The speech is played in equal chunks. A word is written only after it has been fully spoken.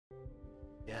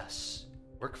Yes.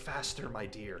 Work faster, my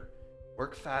dear.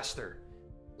 Work faster.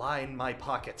 Line my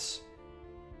pockets.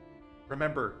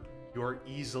 Remember, you're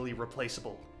easily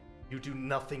replaceable. You do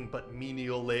nothing but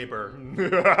menial labor.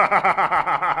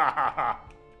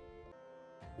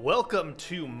 Welcome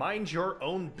to Mind Your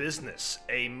Own Business,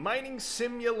 a mining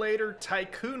simulator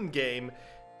tycoon game,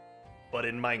 but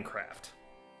in Minecraft.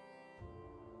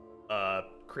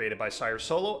 Created by Sire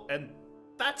Solo, and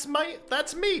that's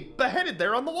me, beheaded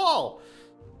there on the wall!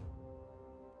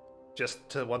 Just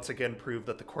to once again prove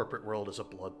that the corporate world is a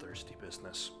bloodthirsty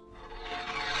business.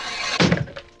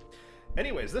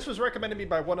 Anyways, this was recommended to me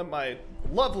by one of my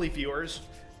lovely viewers,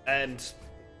 and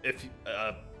if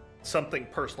something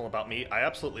personal about me, I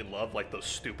absolutely love like those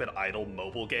stupid idle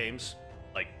mobile games,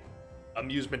 like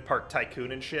Amusement Park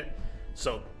Tycoon and shit.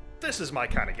 So this is my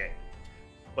kind of game.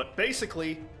 But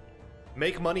basically,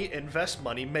 make money, invest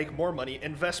money, make more money,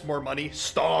 invest more money,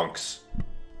 stonks!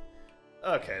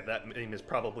 Okay, that meme is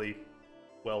probably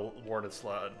well worn its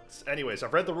sluts. Anyways,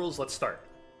 I've read the rules, let's start.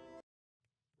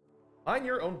 Mind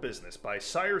Your Own Business by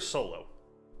Sire Solo.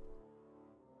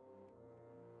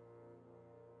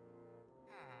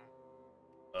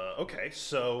 Okay,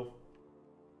 so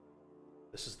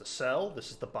this is the sell,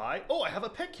 this is the buy. Oh, I have a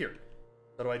pick here.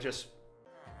 How do I just...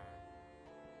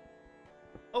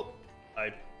 Oh,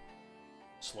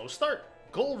 slow start.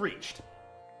 Goal reached.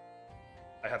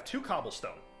 I have 2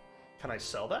 cobblestone. Can I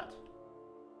sell that?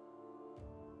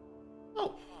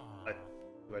 Oh,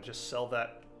 do I just sell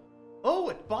that? Oh,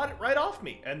 it bought it right off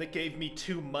me, and it gave me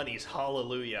 2 monies.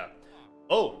 Hallelujah.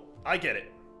 Oh, I get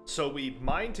it. So we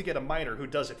mine to get a miner who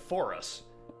does it for us.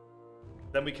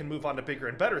 Then we can move on to bigger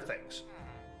and better things,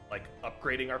 like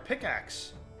upgrading our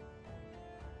pickaxe.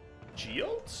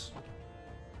 Geodes?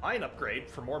 Mine upgrade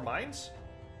for more mines?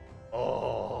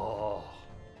 Oh,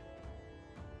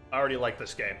 I already like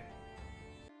this game.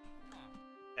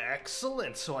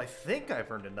 Excellent. So I think I've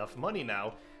earned enough money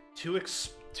now to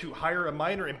hire a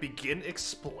miner and begin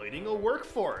exploiting a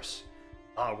workforce.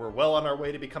 We're well on our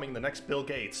way to becoming the next Bill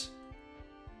Gates.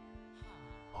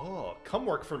 Oh, come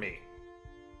work for me.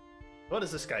 What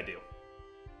does this guy do?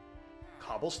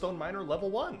 Cobblestone miner level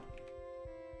 1.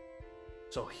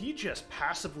 So he just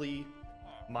passively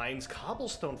mines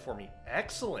cobblestone for me.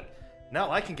 Excellent. Now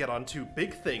I can get on to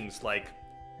big things like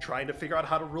trying to figure out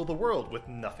how to rule the world with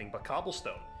nothing but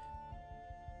cobblestone.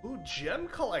 Ooh, gem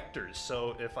collectors.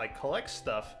 So if I collect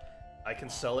stuff, I can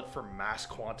sell it for mass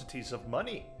quantities of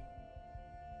money.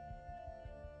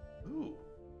 Ooh.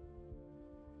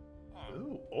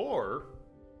 Ooh, or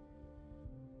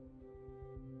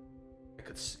I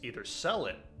could either sell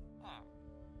it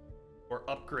or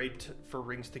upgrade for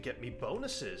rings to get me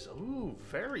bonuses. Ooh,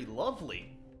 very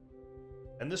lovely.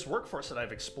 And this workforce that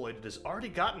I've exploited has already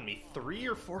gotten me 3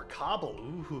 or 4 cobble.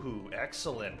 Ooh,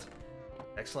 excellent.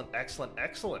 Excellent, excellent,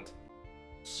 excellent.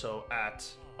 So at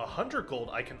 100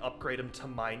 gold, I can upgrade him to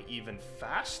mine even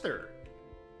faster.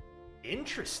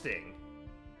 Interesting.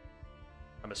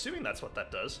 I'm assuming that's what that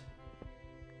does.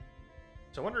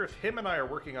 So I wonder if him and I are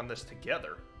working on this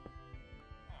together.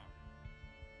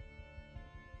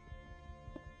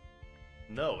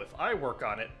 No, if I work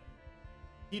on it,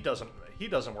 he doesn't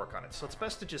work on it. So it's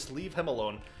best to just leave him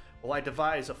alone while I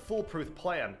devise a foolproof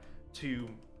plan to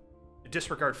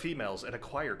disregard females and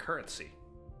acquire currency.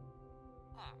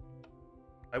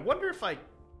 I wonder if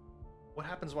what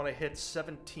happens when I hit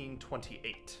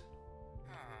 1728?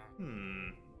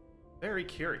 Very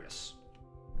curious.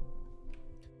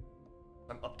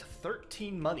 I'm up to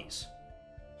 13 monies.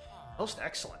 Most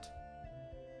excellent.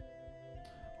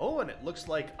 Oh, and it looks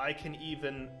like I can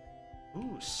even,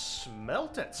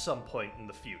 smelt at some point in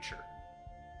the future.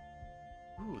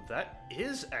 Ooh, that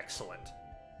is excellent.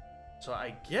 So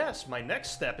I guess my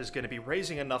next step is going to be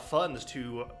raising enough funds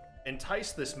to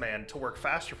entice this man to work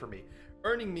faster for me,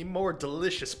 earning me more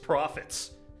delicious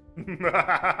profits.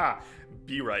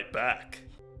 Be right back.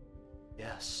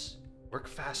 Yes, work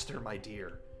faster, my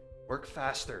dear. Work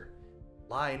faster.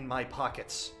 Line my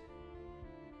pockets.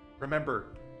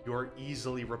 Remember, you're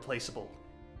easily replaceable.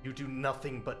 You do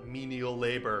nothing but menial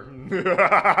labor.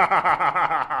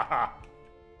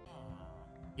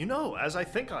 You know, as I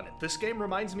think on it, this game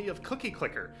reminds me of Cookie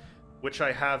Clicker, which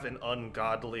I have an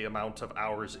ungodly amount of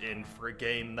hours in for a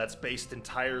game that's based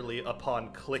entirely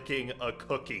upon clicking a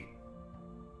cookie.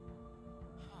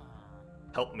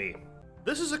 Help me.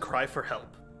 This is a cry for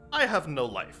help. I have no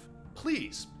life.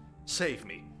 Please, save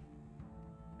me.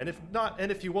 And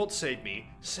if you won't save me,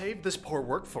 save this poor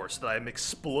workforce that I'm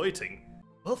exploiting.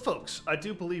 Well, folks, I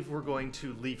do believe we're going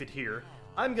to leave it here.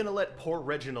 I'm gonna let poor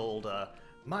Reginald,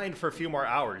 mine for a few more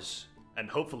hours, and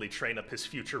hopefully train up his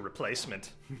future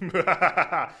replacement.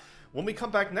 when we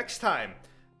come back next time,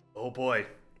 oh boy,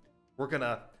 we're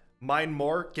gonna mine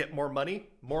more, get more money,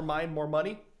 more mine, more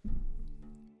money,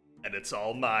 and it's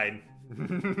all mine.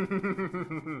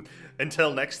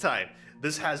 Until next time,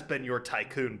 this has been your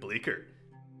Tycoon Bleaker.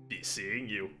 Be seeing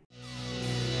you.